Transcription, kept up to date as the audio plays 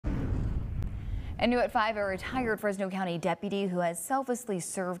And new at 5, a retired Fresno County deputy who has selflessly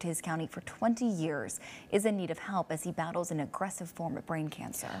served his county for 20 years is in need of help as he battles an aggressive form of brain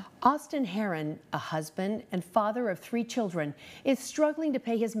cancer. Austin Herron, a husband and father of 3 children, is struggling to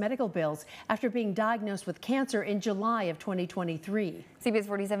pay his medical bills after being diagnosed with cancer in July of 2023. CBS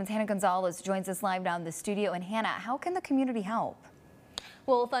 47's Hannah Gonzalez joins us live now in the studio. And Hannah, how can the community help?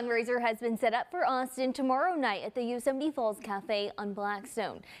 Well, a fundraiser has been set up for Austin tomorrow night at the Yosemite Falls Cafe on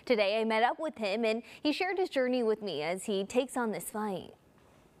Blackstone. Today I met up with him and he shared his journey with me as he takes on this fight.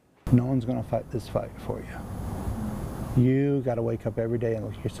 No one's going to fight this fight for you. You got to wake up every day and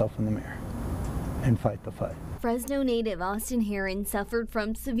look yourself in the mirror and fight the fight. Fresno native Austin Herron suffered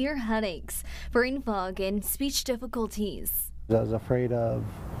from severe headaches, brain fog, and speech difficulties. I was afraid of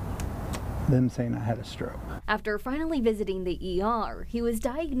them saying I had a stroke. After finally visiting the ER, he was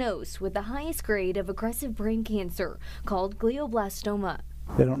diagnosed with the highest grade of aggressive brain cancer called glioblastoma.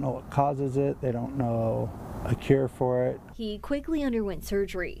 They don't know what causes it. They don't know a cure for it. He quickly underwent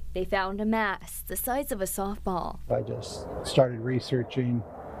surgery. They found a mass the size of a softball. I just started researching,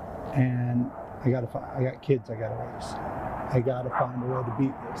 and I got kids I got to raise. I got to find a way to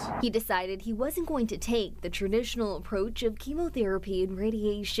beat this. He decided he wasn't going to take the traditional approach of chemotherapy and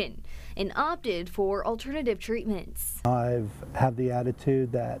radiation and opted for alternative treatments. I have the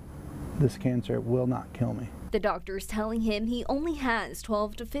attitude that this cancer will not kill me. The doctor's telling him he only has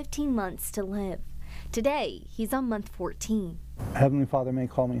 12 to 15 months to live. Today, he's on month 14. Heavenly Father may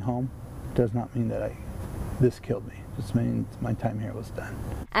call me home. Does not mean that this killed me. Just means my time here was done.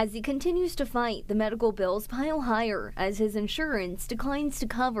 As he continues to fight, the medical bills pile higher as his insurance declines to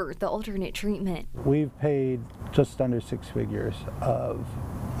cover the alternate treatment. We've paid just under 6 figures of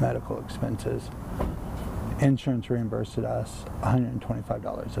medical expenses. Insurance reimbursed us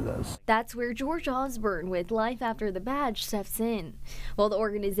 $125 of those. That's where George Osborne with Life After the Badge steps in. While the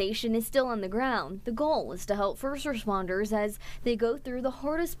organization is still on the ground, the goal is to help first responders as they go through the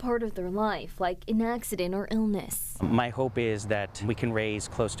hardest part of their life, like an accident or illness. My hope is that we can raise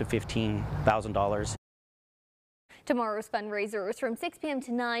close to $15,000. Tomorrow's fundraiser is from 6 p.m.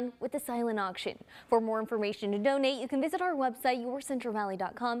 to 9 with a silent auction. For more information to donate, you can visit our website,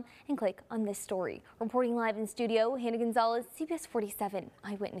 yourcentralvalley.com, and click on this story. Reporting live in studio, Hannah Gonzalez, CBS 47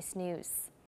 Eyewitness News.